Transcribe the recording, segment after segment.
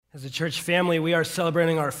As a church family, we are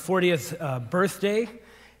celebrating our 40th birthday,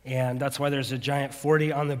 and that's why there's a giant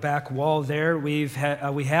 40 on the back wall there. We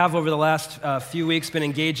have over the last few weeks been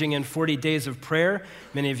engaging in 40 days of prayer.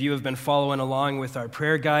 Many of you have been following along with our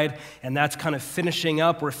prayer guide, and that's kind of finishing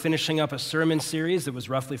up. We're finishing up a sermon series that was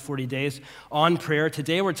roughly 40 days on prayer.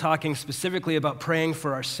 Today we're talking specifically about praying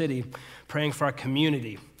for our city, praying for our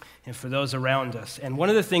community, and for those around us. And one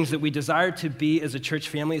of the things that we desire to be as a church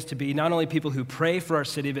family is to be not only people who pray for our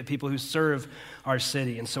city, but people who serve our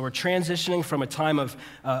city. And so we're transitioning from a time of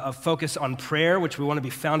focus on prayer, which we want to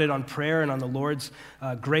be founded on prayer and on the Lord's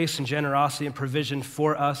grace and generosity and provision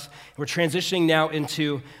for us. We're transitioning now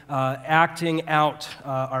into acting out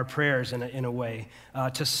our prayers in a way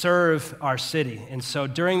to serve our city. And so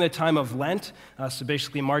during the time of Lent, so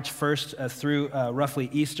basically March 1st through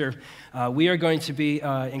roughly Easter, we are going to be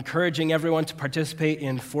encouraging everyone to participate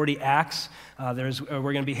in 40 acts. We're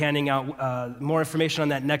going to be handing out more information on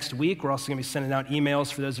that next week. We're also going to be sending out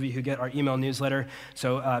emails for those of you who get our email newsletter.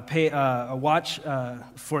 So pay a watch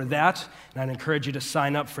for that, and I'd encourage you to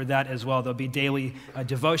sign up for that as well. There'll be daily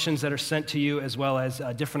devotions that are sent to you, as well as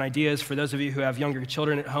different ideas. For those of you who have younger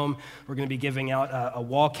children at home, we're going to be giving out a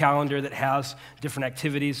wall calendar that has different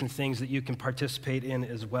activities and things that you can participate in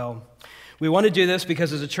as well. We want to do this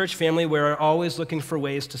because as a church family, we're always looking for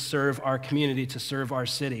ways to serve our community, to serve our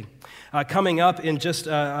city. Coming up in just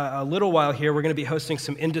a little while here, we're going to be hosting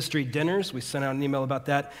some industry dinners. We sent out an email about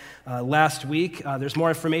that last week. There's more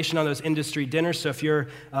information on those industry dinners, so if you're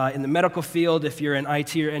in the medical field, if you're in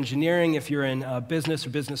IT or engineering, if you're in business or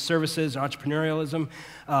business services or entrepreneurialism,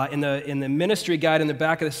 in the ministry guide in the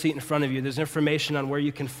back of the seat in front of you, there's information on where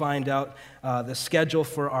you can find out the schedule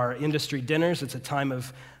for our industry dinners. It's a time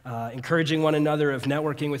of encouraging one another, of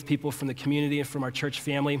networking with people from the community and from our church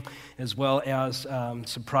family, as well as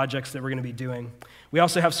some projects that we're going to be doing. We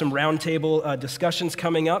also have some roundtable discussions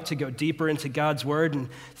coming up to go deeper into God's Word and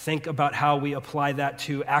think about how we apply that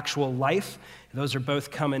to actual life. Those are both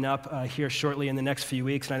coming up here shortly in the next few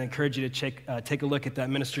weeks, and I'd encourage you to take a look at that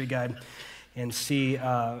ministry guide and see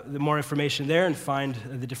the more information there and find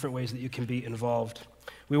the different ways that you can be involved.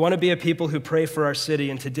 We want to be a people who pray for our city,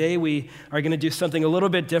 and today we are going to do something a little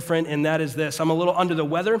bit different, and that is this. I'm a little under the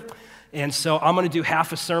weather, and so I'm going to do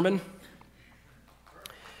half a sermon.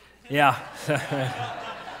 Yeah.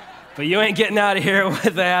 But you ain't getting out of here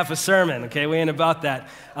with a half a sermon, okay? We ain't about that.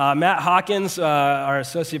 Matt Hawkins, our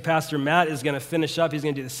associate pastor, Matt, is going to finish up. He's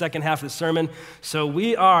going to do the second half of the sermon. So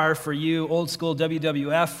we are, for you old school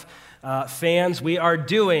WWF fans, we are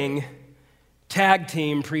doing tag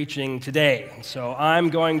team preaching today. So I'm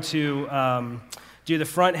going to do the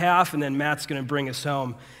front half, and then Matt's going to bring us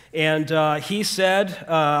home. And he said,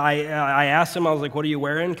 I asked him, I was like, what are you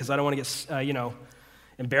wearing? Because I don't want to get,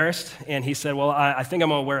 embarrassed. And he said, well, I think I'm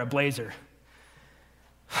going to wear a blazer.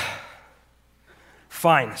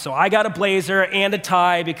 Fine. So I got a blazer and a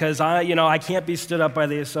tie because I can't be stood up by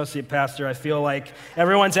the associate pastor. I feel like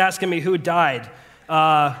everyone's asking me who died.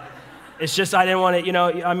 It's just I didn't want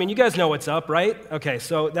to, you guys know what's up, right? Okay,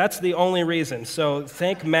 so that's the only reason. So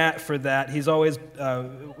thank Matt for that. He's always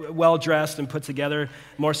well-dressed and put together,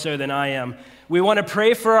 more so than I am. We want to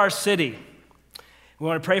pray for our city. We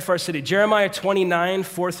want to pray for our city. Jeremiah 29,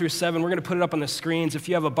 4 through 7. We're going to put it up on the screens. If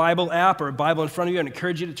you have a Bible app or a Bible in front of you, I'd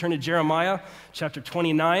encourage you to turn to Jeremiah chapter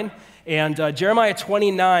 29. And Jeremiah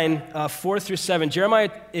 29, 4 through 7. Jeremiah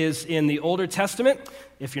is in the Older Testament.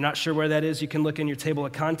 If you're not sure where that is, you can look in your table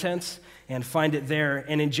of contents and find it there.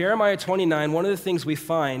 And in Jeremiah 29, one of the things we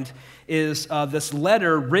find is this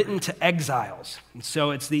letter written to exiles. And so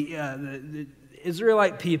it's the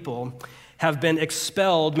Israelite people have been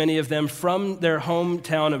expelled, many of them, from their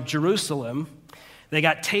hometown of Jerusalem. They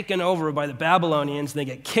got taken over by the Babylonians. They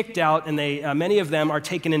get kicked out, and many of them are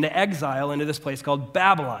taken into exile into this place called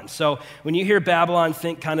Babylon. So when you hear Babylon,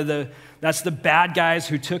 think kind of that's the bad guys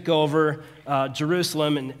who took over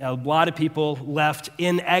Jerusalem, and a lot of people left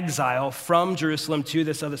in exile from Jerusalem to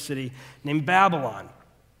this other city named Babylon.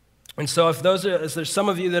 And so if there's some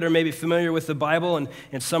of you that are maybe familiar with the Bible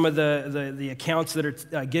and some of the accounts that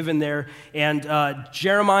are given there, and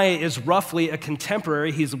Jeremiah is roughly a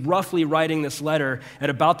contemporary. He's roughly writing this letter at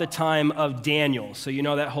about the time of Daniel. So you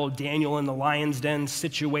know that whole Daniel in the lion's den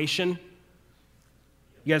situation?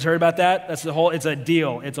 You guys heard about that? It's a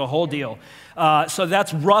deal. It's a whole deal. So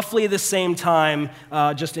that's roughly the same time,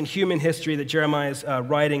 just in human history, that Jeremiah is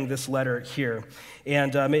writing this letter here.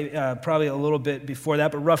 And maybe probably a little bit before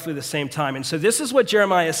that, but roughly the same time. And so this is what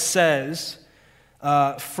Jeremiah says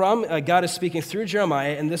God is speaking through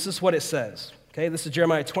Jeremiah, and this is what it says. Okay, this is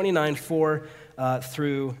Jeremiah 29, 4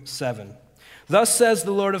 through 7. Thus says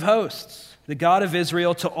the Lord of hosts, the God of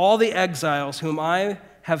Israel, to all the exiles whom I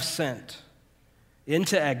have sent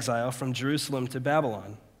into exile from Jerusalem to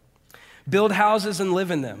Babylon. Build houses and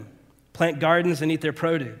live in them. Plant gardens and eat their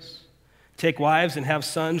produce. Take wives and have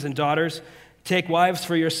sons and daughters. Take wives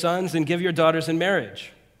for your sons and give your daughters in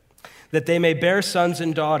marriage, that they may bear sons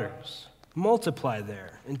and daughters. Multiply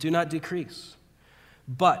there and do not decrease.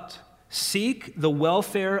 But seek the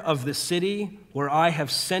welfare of the city where I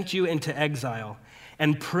have sent you into exile,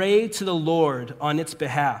 and pray to the Lord on its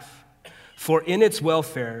behalf, for in its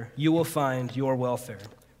welfare you will find your welfare.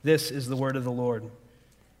 This is the word of the Lord.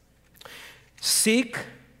 Seek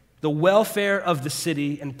the welfare of the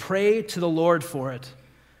city and pray to the Lord for it,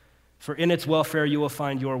 for in its welfare you will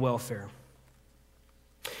find your welfare.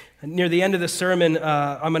 Near the end of the sermon,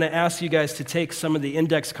 I'm going to ask you guys to take some of the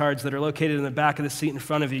index cards that are located in the back of the seat in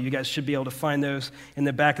front of you. You guys should be able to find those in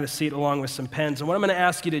the back of the seat along with some pens. And what I'm going to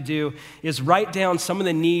ask you to do is write down some of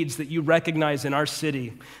the needs that you recognize in our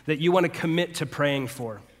city that you want to commit to praying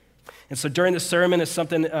for. And so during the sermon, if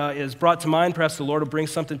something is brought to mind, perhaps the Lord will bring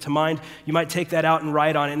something to mind, you might take that out and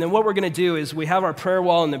write on it. And then what we're going to do is we have our prayer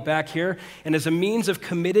wall in the back here, and as a means of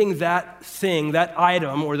committing that thing, that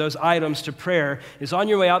item, or those items to prayer, is on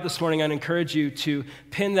your way out this morning, I'd encourage you to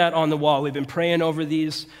pin that on the wall. We've been praying over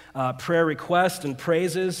these prayer requests and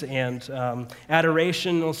praises and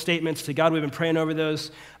adorational statements to God. We've been praying over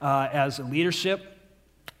those as leadership.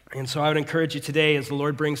 And so I would encourage you today, as the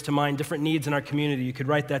Lord brings to mind different needs in our community, you could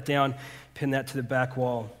write that down, pin that to the back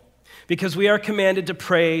wall. Because we are commanded to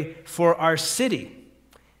pray for our city.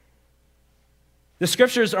 The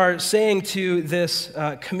scriptures are saying to this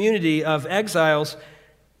community of exiles,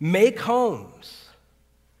 make homes,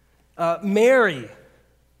 marry,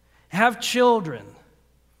 have children,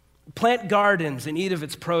 plant gardens and eat of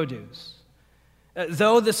its produce.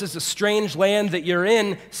 Though this is a strange land that you're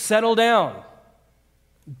in, settle down.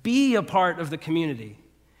 Be a part of the community.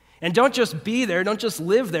 And don't just be there, don't just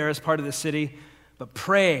live there as part of the city, but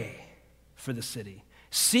pray for the city.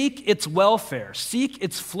 Seek its welfare, seek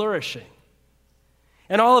its flourishing.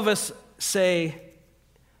 And all of us say,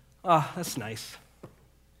 oh, that's nice.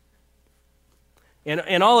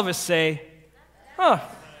 And all of us say, oh,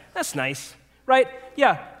 that's nice, right?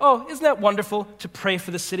 Yeah, oh, isn't that wonderful to pray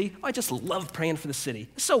for the city? Oh, I just love praying for the city.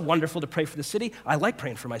 It's so wonderful to pray for the city. I like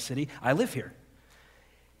praying for my city. I live here.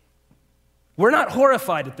 We're not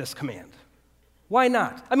horrified at this command. Why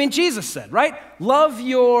not? I mean, Jesus said, right? Love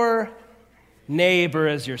your neighbor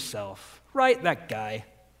as yourself. Right? That guy.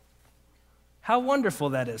 How wonderful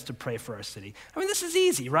that is to pray for our city. I mean, this is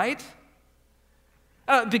easy, right?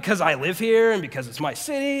 Because I live here and because it's my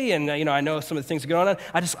city and, I know some of the things that are going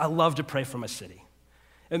on. I love to pray for my city.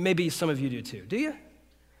 And maybe some of you do too. Do you?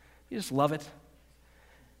 You just love it?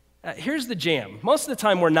 Here's the jam. Most of the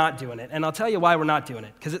time we're not doing it, and I'll tell you why we're not doing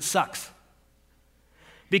it, because it sucks.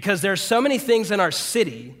 Because there are so many things in our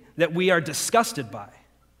city that we are disgusted by.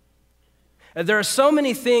 There are so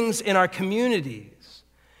many things in our communities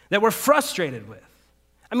that we're frustrated with.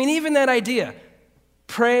 I mean, even that idea,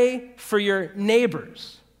 pray for your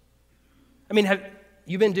neighbors. I mean, have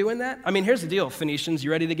you been doing that? I mean, here's the deal, Phoenicians, you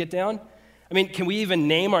ready to get down? I mean, can we even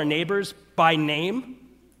name our neighbors by name?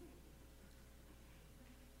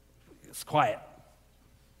 It's quiet.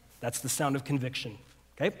 That's the sound of conviction,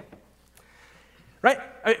 okay? Right?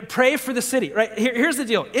 Pray for the city, right? Here's the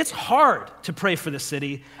deal. It's hard to pray for the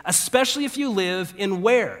city, especially if you live in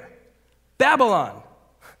where? Babylon.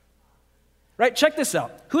 Right? Check this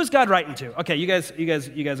out. Who's God writing to? Okay, you guys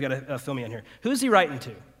got to fill me in here. Who's he writing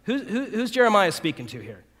to? Who's Jeremiah speaking to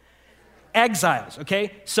here? Exiles,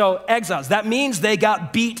 okay? So exiles, that means they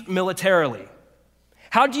got beat militarily.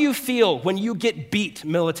 How do you feel when you get beat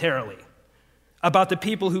militarily about the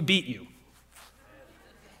people who beat you?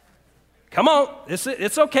 Come on,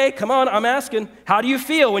 it's okay. Come on, I'm asking. How do you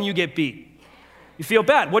feel when you get beat? You feel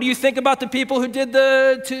bad. What do you think about the people who did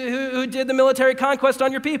the military conquest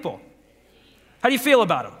on your people? How do you feel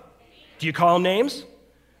about them? Do you call them names?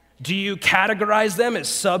 Do you categorize them as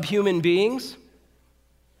subhuman beings?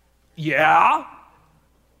 Yeah.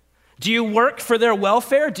 Do you work for their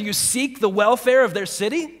welfare? Do you seek the welfare of their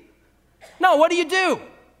city? No, what do?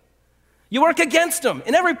 You work against them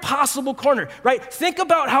in every possible corner, right? Think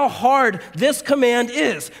about how hard this command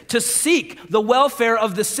is to seek the welfare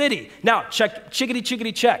of the city. Now,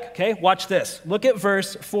 chickity check, okay? Watch this. Look at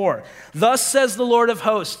verse 4. Thus says the Lord of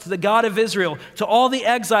hosts, the God of Israel, to all the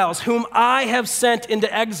exiles whom I have sent into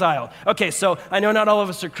exile. Okay, so I know not all of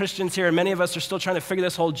us are Christians here, and many of us are still trying to figure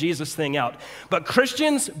this whole Jesus thing out. But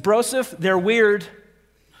Christians, brosif, they're weird.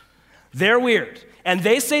 They're weird. And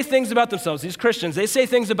they say things about themselves, these Christians, they say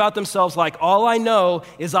things about themselves like, all I know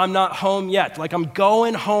is I'm not home yet, like I'm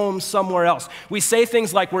going home somewhere else. We say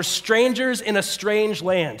things like we're strangers in a strange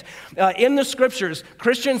land. In the scriptures,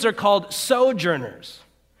 Christians are called sojourners.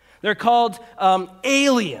 They're called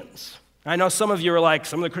aliens. I know some of you are like,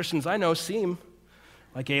 some of the Christians I know seem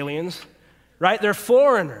like aliens, right? They're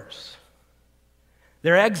foreigners.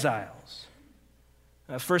 They're exiles.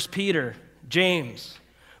 1 Peter, James,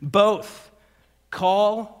 both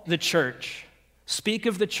call the church, speak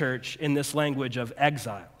of the church in this language of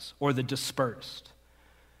exiles or the dispersed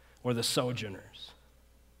or the sojourners.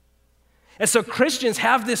 And so Christians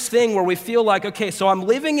have this thing where we feel like, okay, so I'm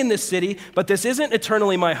living in this city, but this isn't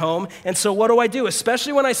eternally my home. And so what do I do?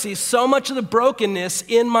 Especially when I see so much of the brokenness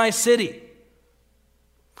in my city.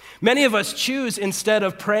 Many of us choose, instead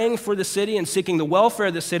of praying for the city and seeking the welfare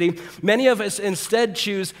of the city, many of us instead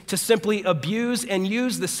choose to simply abuse and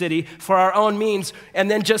use the city for our own means, and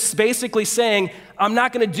then just basically saying, I'm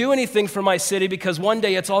not going to do anything for my city because one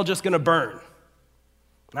day it's all just going to burn.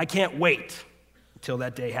 And I can't wait until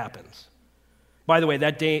that day happens. By the way,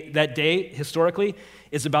 that day historically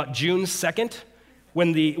is about June 2nd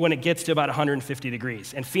when it gets to about 150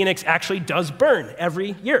 degrees. And Phoenix actually does burn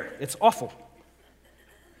every year. It's awful.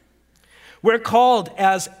 We're called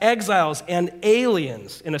as exiles and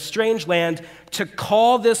aliens in a strange land to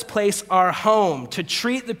call this place our home, to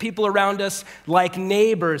treat the people around us like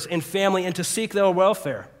neighbors and family, and to seek their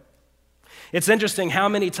welfare. It's interesting how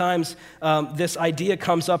many times this idea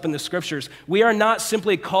comes up in the scriptures. We are not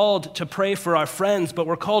simply called to pray for our friends, but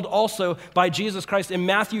we're called also by Jesus Christ. In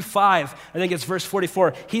Matthew 5, I think it's verse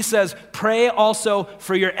 44, he says, pray also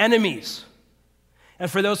for your enemies and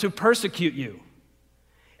for those who persecute you.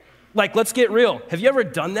 Like, let's get real. Have you ever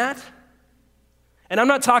done that? And I'm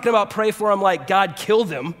not talking about pray for them like God kill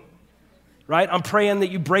them, right? I'm praying that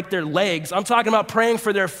you break their legs. I'm talking about praying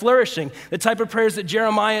for their flourishing, the type of prayers that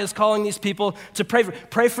Jeremiah is calling these people to pray for.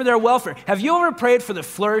 Pray for their welfare. Have you ever prayed for the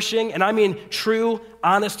flourishing? And I mean true,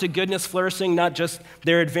 honest to goodness flourishing, not just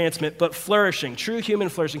their advancement, but flourishing, true human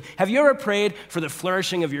flourishing. Have you ever prayed for the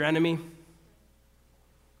flourishing of your enemy?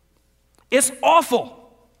 It's awful.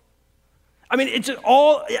 I mean, it's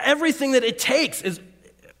everything that it takes is,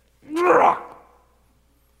 right?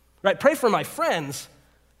 Pray for my friends,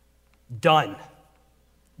 done.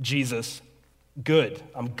 Jesus, good,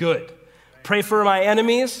 I'm good. Pray for my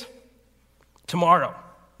enemies, tomorrow.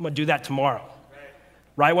 I'm gonna do that tomorrow.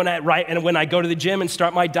 Right when I go to the gym and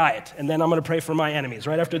start my diet, and then I'm gonna pray for my enemies,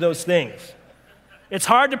 right after those things. It's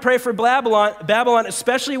hard to pray for Babylon,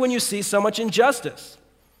 especially when you see so much injustice.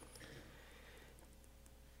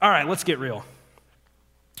 All right, let's get real.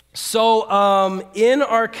 So in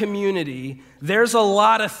our community, there's a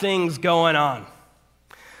lot of things going on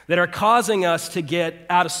that are causing us to get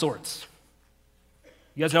out of sorts.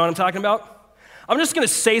 You guys know what I'm talking about? I'm just going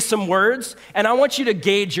to say some words, and I want you to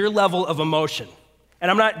gauge your level of emotion.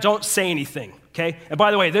 And don't say anything, okay? And by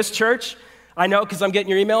the way, this church, I know because I'm getting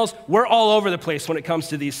your emails, we're all over the place when it comes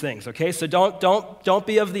to these things, okay? So don't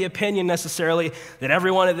be of the opinion necessarily that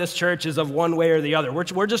everyone at this church is of one way or the other.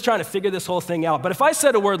 We're just trying to figure this whole thing out. But if I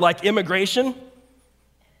said a word like immigration,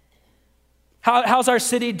 how's our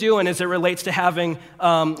city doing as it relates to having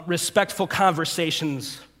respectful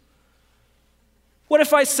conversations? What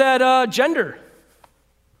if I said gender?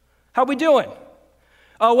 How we doing?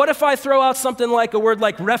 What if I throw out something like a word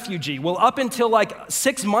like refugee? Well, up until like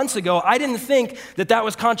 6 months ago, I didn't think that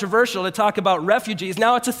was controversial to talk about refugees.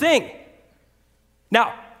 Now it's a thing.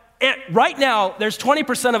 Now, right now, there's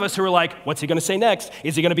 20% of us who are like, what's he gonna say next?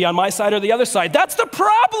 Is he gonna be on my side or the other side? That's the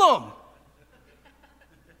problem.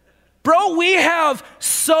 Bro, we have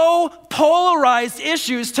so polarized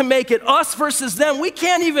issues to make it us versus them. We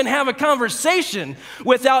can't even have a conversation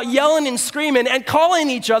without yelling and screaming and calling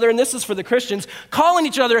each other, and this is for the Christians, calling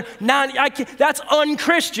each other, that's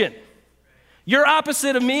unchristian. You're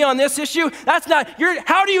opposite of me on this issue.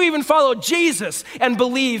 How do you even follow Jesus and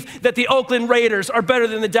believe that the Oakland Raiders are better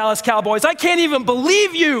than the Dallas Cowboys? I can't even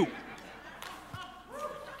believe you.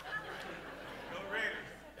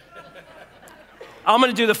 I'm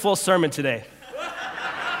going to do the full sermon today.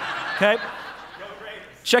 Okay?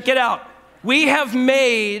 Check it out. We have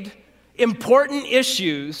made important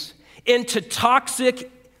issues into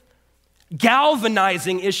toxic,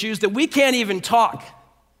 galvanizing issues that we can't even talk.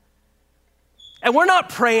 And we're not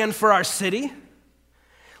praying for our city.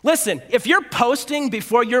 Listen, if you're posting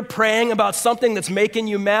before you're praying about something that's making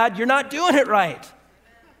you mad, you're not doing it right.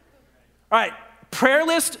 All right.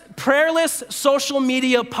 Prayerless social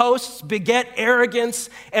media posts beget arrogance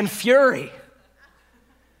and fury.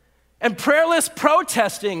 And prayerless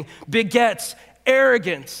protesting begets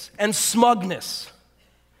arrogance and smugness.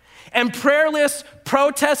 And prayerless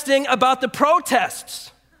protesting about the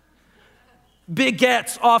protests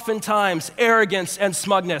begets oftentimes arrogance and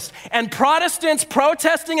smugness. And Protestants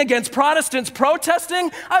protesting against Protestants protesting,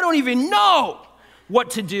 I don't even know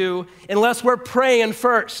what to do unless we're praying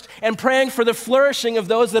first and praying for the flourishing of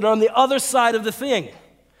those that are on the other side of the thing,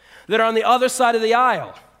 that are on the other side of the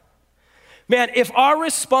aisle. Man, if our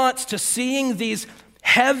response to seeing these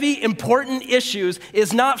heavy, important issues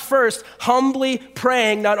is not first humbly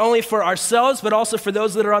praying, not only for ourselves, but also for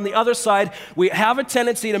those that are on the other side, we have a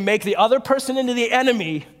tendency to make the other person into the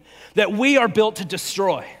enemy that we are built to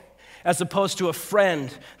destroy, as opposed to a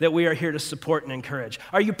friend that we are here to support and encourage.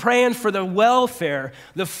 Are you praying for the welfare,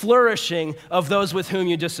 the flourishing of those with whom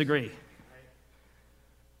you disagree?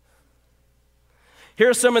 Here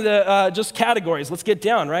are some of the just categories. Let's get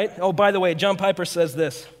down, right? Oh, by the way, John Piper says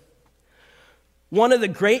this. One of the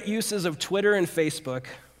great uses of Twitter and Facebook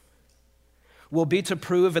will be to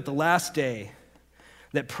prove at the last day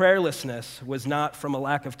that prayerlessness was not from a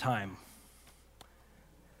lack of time.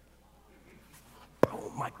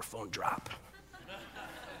 Oh, microphone drop.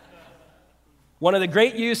 One of the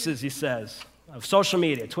great uses, he says, of social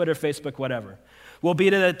media, Twitter, Facebook, whatever, will be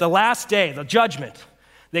that at the last day, the judgment,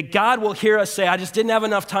 that God will hear us say, I just didn't have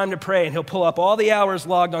enough time to pray, and he'll pull up all the hours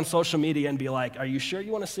logged on social media and be like, are you sure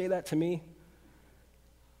you want to say that to me?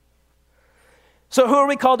 So who are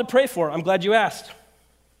we called to pray for? I'm glad you asked.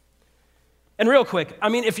 And real quick, I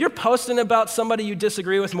mean, if you're posting about somebody you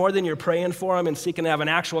disagree with more than you're praying for them and seeking to have an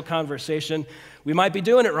actual conversation, we might be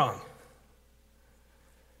doing it wrong.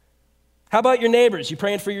 How about your neighbors? You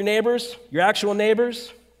praying for your neighbors, your actual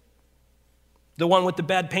neighbors? The one with the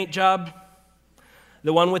bad paint job?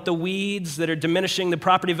 The one with the weeds that are diminishing the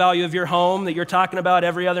property value of your home that you're talking about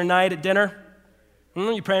every other night at dinner?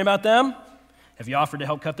 You praying about them? Have you offered to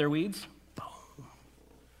help cut their weeds?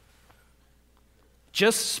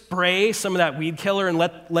 Just spray some of that weed killer and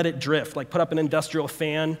let it drift. Like put up an industrial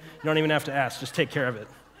fan. You don't even have to ask. Just take care of it.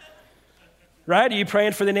 Right? Are you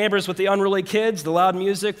praying for the neighbors with the unruly kids, the loud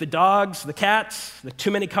music, the dogs, the cats, the too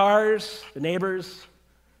many cars, the neighbors?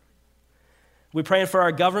 We praying for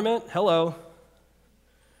our government? Hello.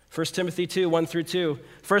 1 Timothy 2, 1 through 2.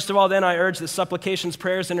 First of all, then, I urge that supplications,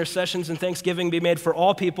 prayers, intercessions, and thanksgiving be made for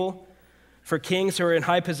all people, for kings who are in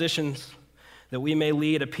high positions, that we may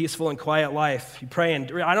lead a peaceful and quiet life. You pray,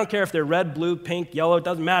 and I don't care if they're red, blue, pink, yellow, it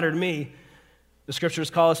doesn't matter to me. The scriptures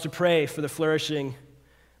call us to pray for the flourishing,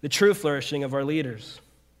 the true flourishing of our leaders.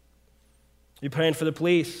 You're praying for the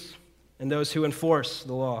police and those who enforce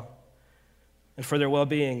the law and for their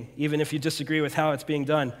well-being, even if you disagree with how it's being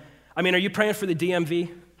done. I mean, are you praying for the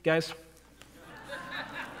DMV, guys?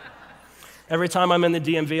 Every time I'm in the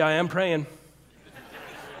DMV, I am praying,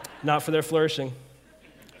 not for their flourishing.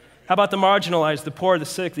 How about the marginalized, the poor, the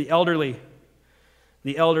sick, the elderly?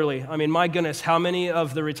 The elderly. I mean, my goodness, how many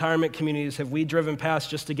of the retirement communities have we driven past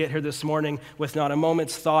just to get here this morning with not a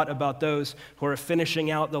moment's thought about those who are finishing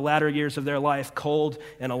out the latter years of their life cold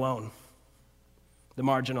and alone? The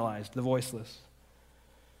marginalized, the voiceless.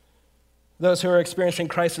 Those who are experiencing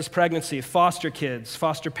crisis pregnancy, foster kids,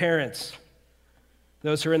 foster parents,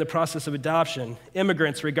 those who are in the process of adoption,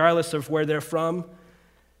 immigrants, regardless of where they're from.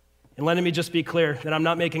 And let me just be clear that I'm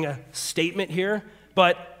not making a statement here,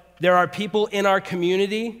 but there are people in our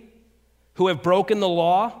community who have broken the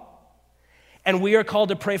law, and we are called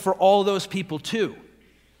to pray for all those people too,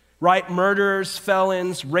 right? Murderers,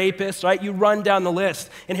 felons, rapists, right? You run down the list.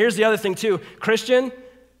 And here's the other thing too. Christian,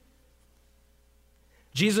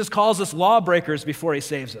 Jesus calls us lawbreakers before he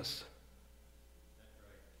saves us.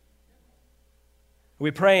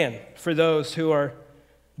 We're praying for those who are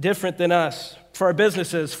different than us, for our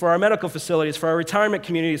businesses, for our medical facilities, for our retirement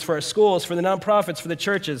communities, for our schools, for the nonprofits, for the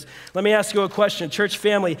churches. Let me ask you a question, church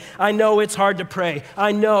family. I know it's hard to pray.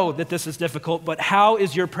 I know that this is difficult, but how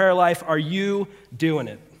is your prayer life? Are you doing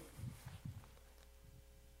it?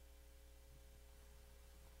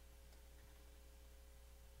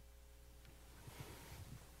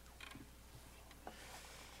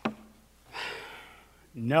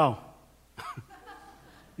 No.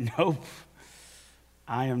 Nope.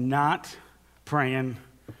 I am not praying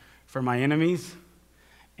for my enemies,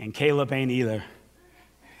 and Caleb ain't either.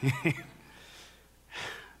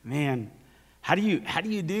 Man, how do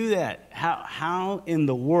you do that? How in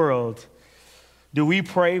the world do we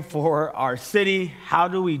pray for our city? How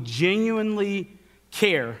do we genuinely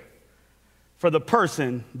care for the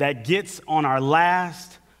person that gets on our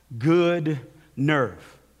last good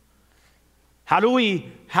nerve? How do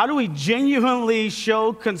we genuinely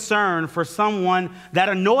show concern for someone that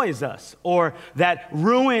annoys us or that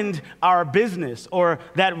ruined our business or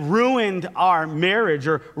that ruined our marriage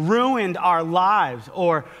or ruined our lives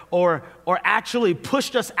or actually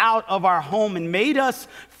pushed us out of our home and made us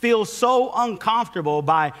feel so uncomfortable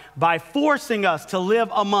by forcing us to live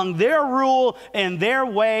among their rule and their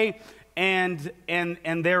way and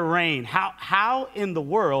their reign? How in the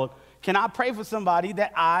world can I pray for somebody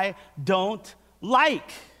that I don't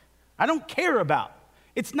like, I don't care about?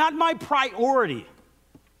 It's not my priority.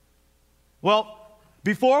 Well,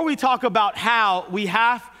 before we talk about how, we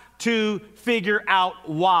have to figure out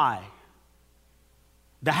why.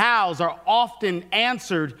 The hows are often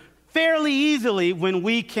answered fairly easily when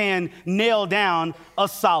we can nail down a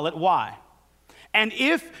solid why. And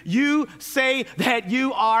if you say that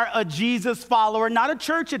you are a Jesus follower, not a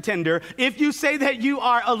church attender, if you say that you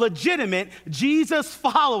are a legitimate Jesus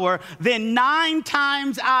follower, then 9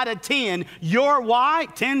 times out of 10, your why,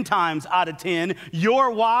 10 times out of 10,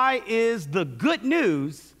 your why is the good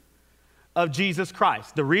news of Jesus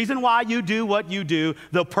Christ. The reason why you do what you do,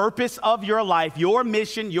 the purpose of your life, your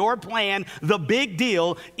mission, your plan, the big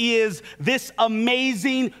deal is this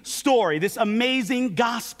amazing story, this amazing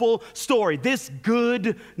gospel story, this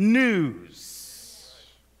good news.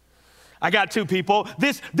 I got 2 people.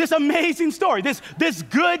 This amazing story, this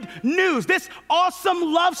good news, this awesome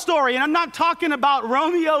love story. And I'm not talking about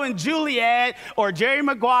Romeo and Juliet or Jerry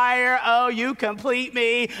Maguire, oh, you complete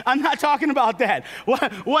me. I'm not talking about that.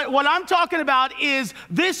 What I'm talking about is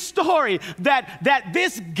this story that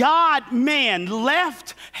this God-man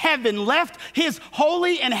left heaven, left his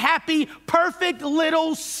holy and happy, perfect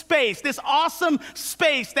little space, this awesome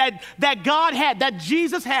space that God had, that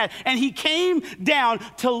Jesus had, and he came down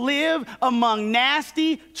to live among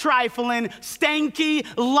nasty, trifling, stanky,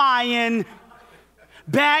 lying,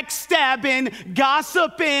 backstabbing,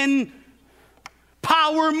 gossiping,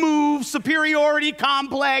 power move, superiority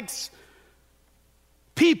complex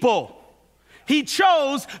people. He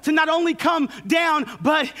chose to not only come down,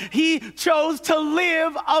 but he chose to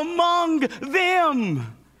live among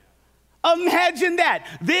them. Imagine that.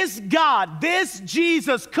 This God, this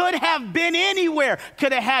Jesus could have been anywhere,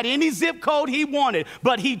 could have had any zip code he wanted,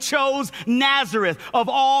 but he chose Nazareth of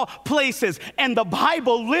all places. And the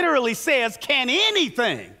Bible literally says, can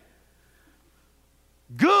anything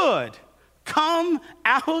good come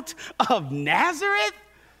out of Nazareth?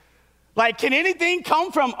 Like, can anything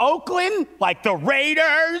come from Oakland? Like the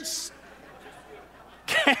Raiders?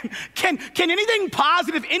 Can anything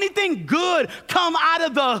positive, anything good come out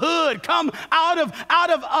of the hood, come out of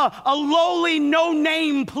a lowly,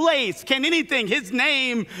 no-name place? Can anything? His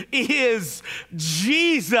name is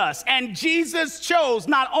Jesus. And Jesus chose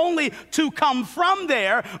not only to come from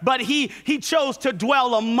there, but he chose to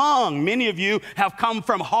dwell among. Many of you have come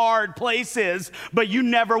from hard places, but you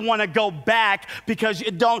never want to go back because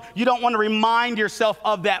you don't want to remind yourself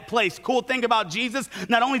of that place. Cool thing about Jesus,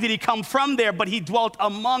 not only did he come from there, but he dwelt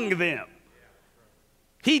among them.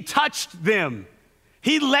 He touched them.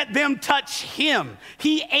 He let them touch him.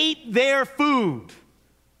 He ate their food.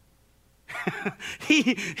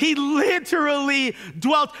 he literally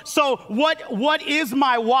dwelt. So what is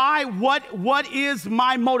my why? What is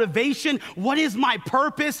my motivation? What is my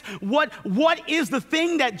purpose? What is the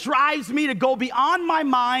thing that drives me to go beyond my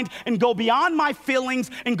mind and go beyond my feelings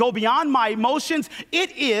and go beyond my emotions?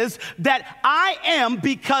 It is that I am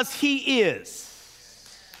because he is.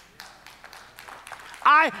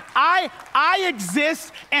 I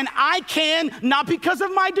exist and I can, not because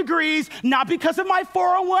of my degrees, not because of my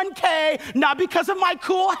 401k, not because of my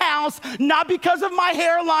cool house, not because of my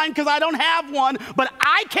hairline, because I don't have one, but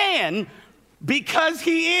I can because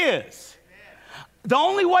he is. The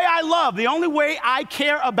only way I love, the only way I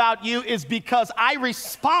care about you is because I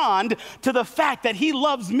respond to the fact that he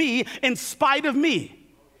loves me in spite of me.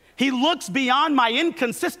 He looks beyond my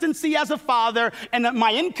inconsistency as a father and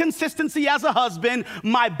my inconsistency as a husband,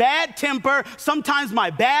 my bad temper, sometimes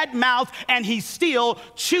my bad mouth, and he still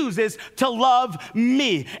chooses to love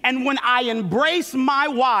me. And when I embrace my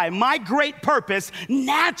why, my great purpose,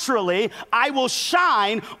 naturally I will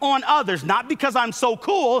shine on others, not because I'm so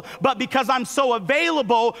cool, but because I'm so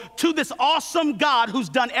available to this awesome God who's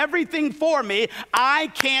done everything for me. I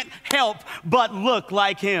can't help but look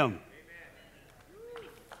like him.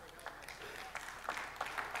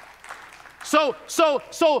 So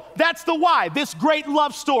that's the why. This great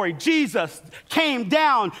love story. Jesus came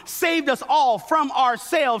down, saved us all from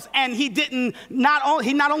ourselves, and he not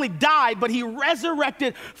only died, but he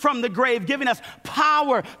resurrected from the grave, giving us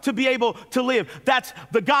power to be able to live. That's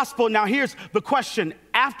the gospel. Now here's the question.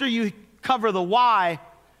 After you cover the why,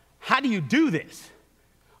 how do you do this?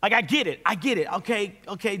 Like, I get it.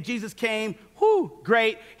 Okay, Jesus came, whoo,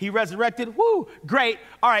 great. He resurrected, whoo, great.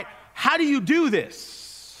 All right, how do you do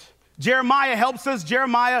this? Jeremiah helps us.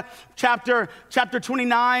 Jeremiah chapter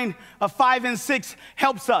 29, 5 and 6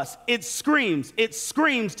 helps us. It screams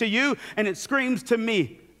to you and it screams to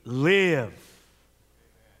me, live.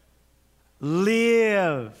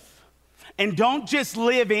 Live. And don't just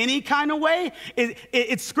live any kind of way.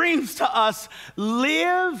 It screams to us,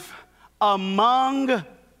 live among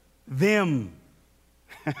them.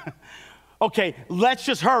 Okay, let's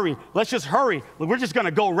just hurry. We're just going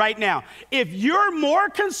to go right now. If you're more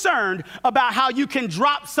concerned about how you can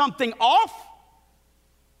drop something off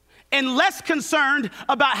and less concerned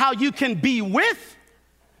about how you can be with,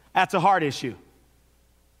 that's a heart issue.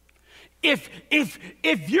 If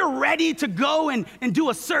you're ready to go and do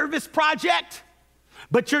a service project,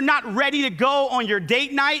 but you're not ready to go on your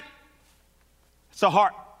date night,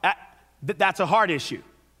 that's a heart issue.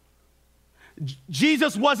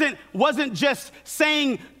 Jesus wasn't just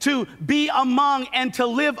saying to be among and to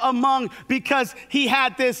live among because he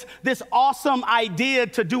had this awesome idea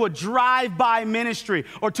to do a drive-by ministry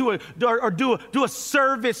or do a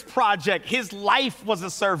service project. His life was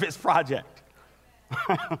a service project.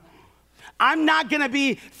 I'm not going to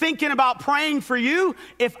be thinking about praying for you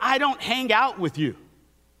if I don't hang out with you.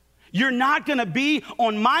 You're not going to be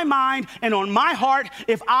on my mind and on my heart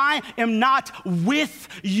if I am not with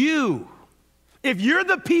you. If you're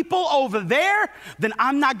the people over there, then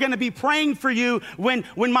I'm not going to be praying for you when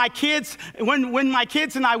my kids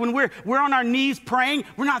and I, when we're on our knees praying,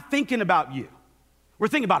 we're not thinking about you. We're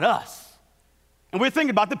thinking about us. And we're thinking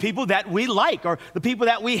about the people that we like or the people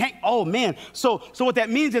that we hang. Oh, man. So what that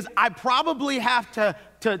means is I probably have to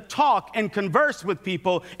talk and converse with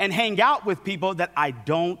people and hang out with people that I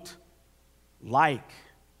don't like.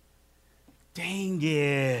 Dang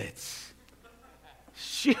it.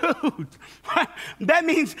 Shoot. That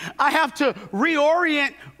means I have to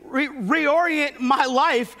reorient my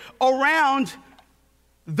life around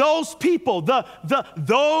those people,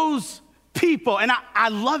 those people. And I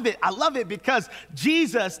love it. I love it because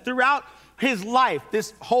Jesus, throughout his life,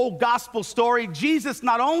 this whole gospel story, Jesus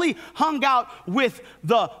not only hung out with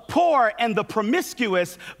the poor and the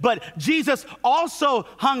promiscuous, but Jesus also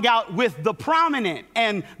hung out with the prominent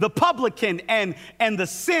and the publican and the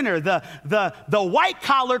sinner, the white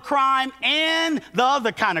collar crime and the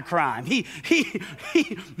other kind of crime. He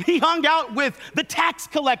hung out with the tax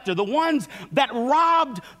collector, the ones that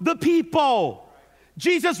robbed the people.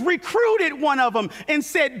 Jesus recruited one of them and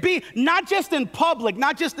said, be not just in public,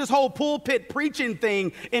 not just this whole pulpit preaching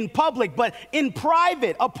thing in public, but in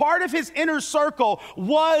private. A part of his inner circle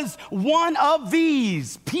was one of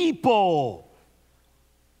these people.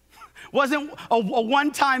 Wasn't a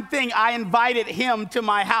one-time thing. I invited him to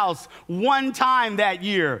my house one time that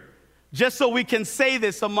year, just so we can say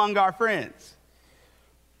this among our friends.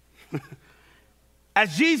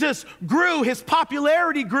 As Jesus grew, his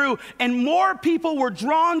popularity grew, and more people were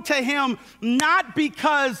drawn to him, not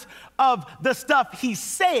because of the stuff he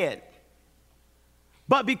said,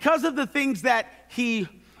 but because of the things that he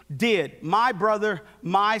did. My brother,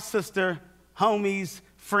 my sister, homies,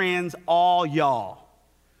 friends, all y'all.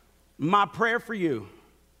 My prayer for you,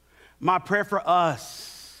 my prayer for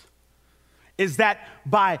us, is that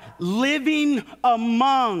by living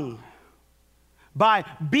among, by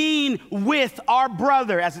being with our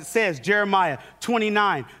brother, as it says, Jeremiah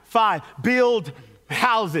 29:5, build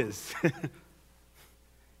houses,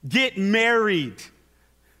 get married.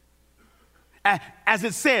 As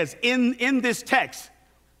it says in this text,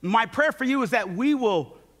 my prayer for you is that we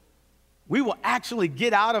will actually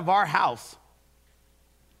get out of our house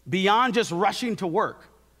beyond just rushing to work.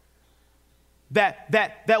 That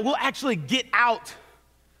we'll actually get out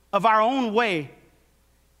of our own way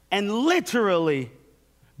and literally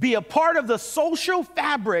be a part of the social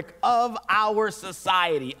fabric of our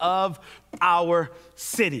society, of our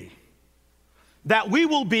city. That we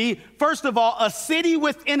will be, first of all, a city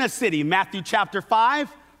within a city. Matthew chapter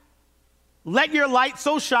 5, let your light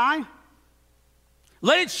so shine.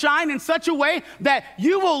 Let it shine in such a way that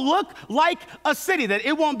you will look like a city, that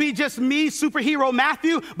it won't be just me, superhero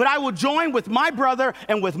Matthew, but I will join with my brother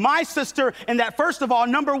and with my sister, and that first of all,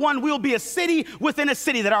 number one, we'll be a city within a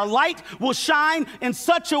city, that our light will shine in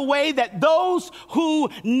such a way that those who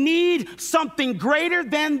need something greater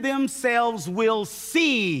than themselves will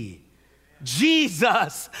see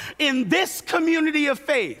Jesus in this community of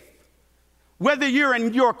faith. Whether you're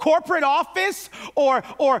in your corporate office or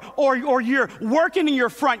you're working in your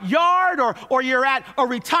front yard or you're at a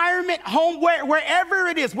retirement home, wherever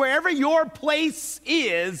it is, wherever your place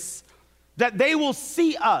is, that they will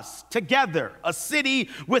see us together, a city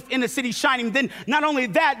within a city shining. Then not only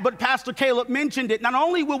that, but Pastor Caleb mentioned it, not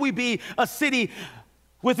only will we be a city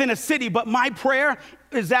within a city, but my prayer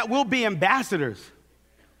is that we'll be ambassadors.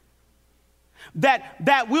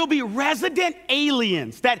 That we'll be resident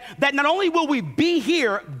aliens, that not only will we be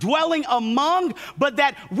here dwelling among, but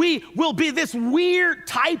that we will be this weird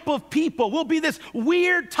type of people. We'll be this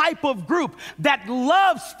weird type of group that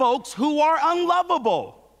loves folks who are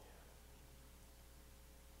unlovable.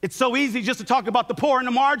 It's so easy just to talk about the poor and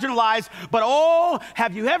the marginalized, but oh,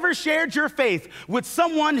 have you ever shared your faith with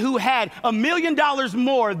someone who had $1 million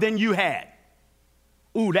more than you had?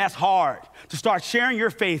 Ooh, that's hard to start sharing your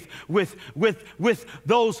faith with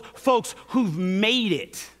those folks who've made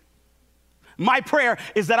it. My prayer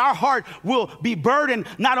is that our heart will be burdened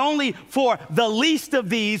not only for the least of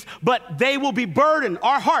these, but they will be burdened,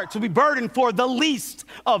 our hearts will be burdened for the least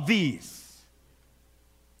of these.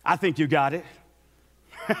 I think you got it.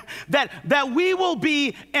 that we will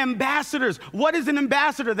be ambassadors. What is an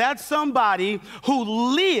ambassador? That's somebody who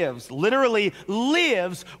literally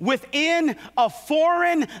lives within a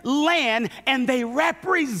foreign land and they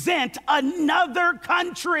represent another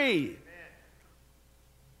country.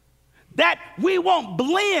 That we won't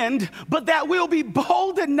blend, but that we'll be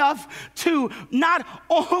bold enough to not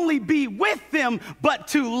only be with them, but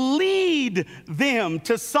to lead them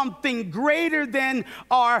to something greater than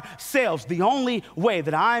ourselves. The only way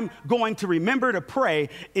that I'm going to remember to pray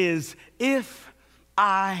is if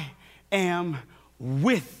I am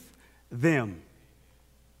with them.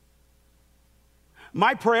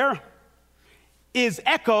 My prayer is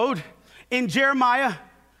echoed in Jeremiah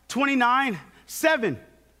 29:7.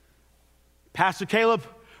 Pastor Caleb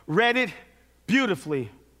read it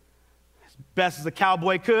beautifully, as best as a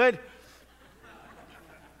cowboy could.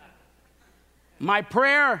 My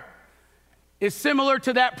prayer is similar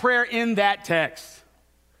to that prayer in that text,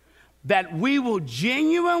 that we will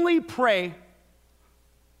genuinely pray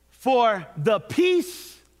for the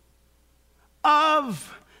peace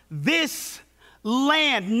of this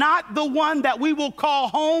land, not the one that we will call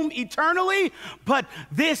home eternally, but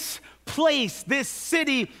this place, this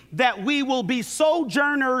city that we will be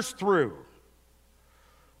sojourners through.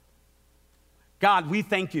 God, we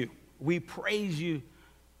thank you. We praise you.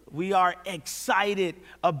 We are excited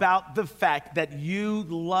about the fact that you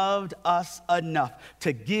loved us enough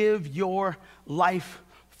to give your life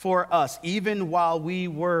for us, even while we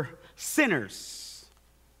were sinners.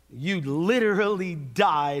 You literally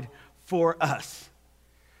died for us.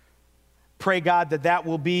 Pray, God, that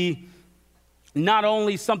will be not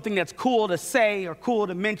only something that's cool to say or cool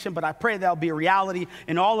to mention, but I pray that'll be a reality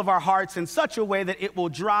in all of our hearts in such a way that it will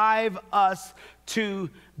drive us to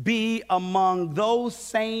be among those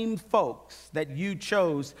same folks that you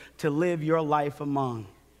chose to live your life among.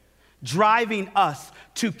 Driving us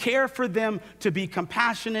to care for them, to be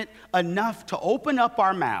compassionate enough to open up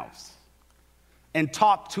our mouths and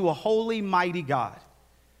talk to a holy, mighty God.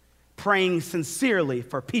 Praying sincerely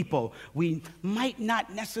for people we might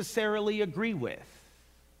not necessarily agree with.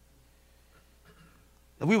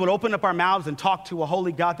 That we would open up our mouths and talk to a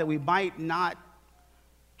holy God that we might not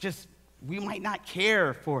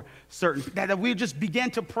care for certain, that we just begin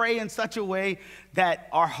to pray in such a way that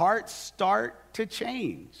our hearts start to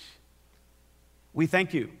change. We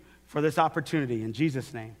thank you for this opportunity. In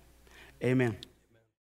Jesus' name, amen.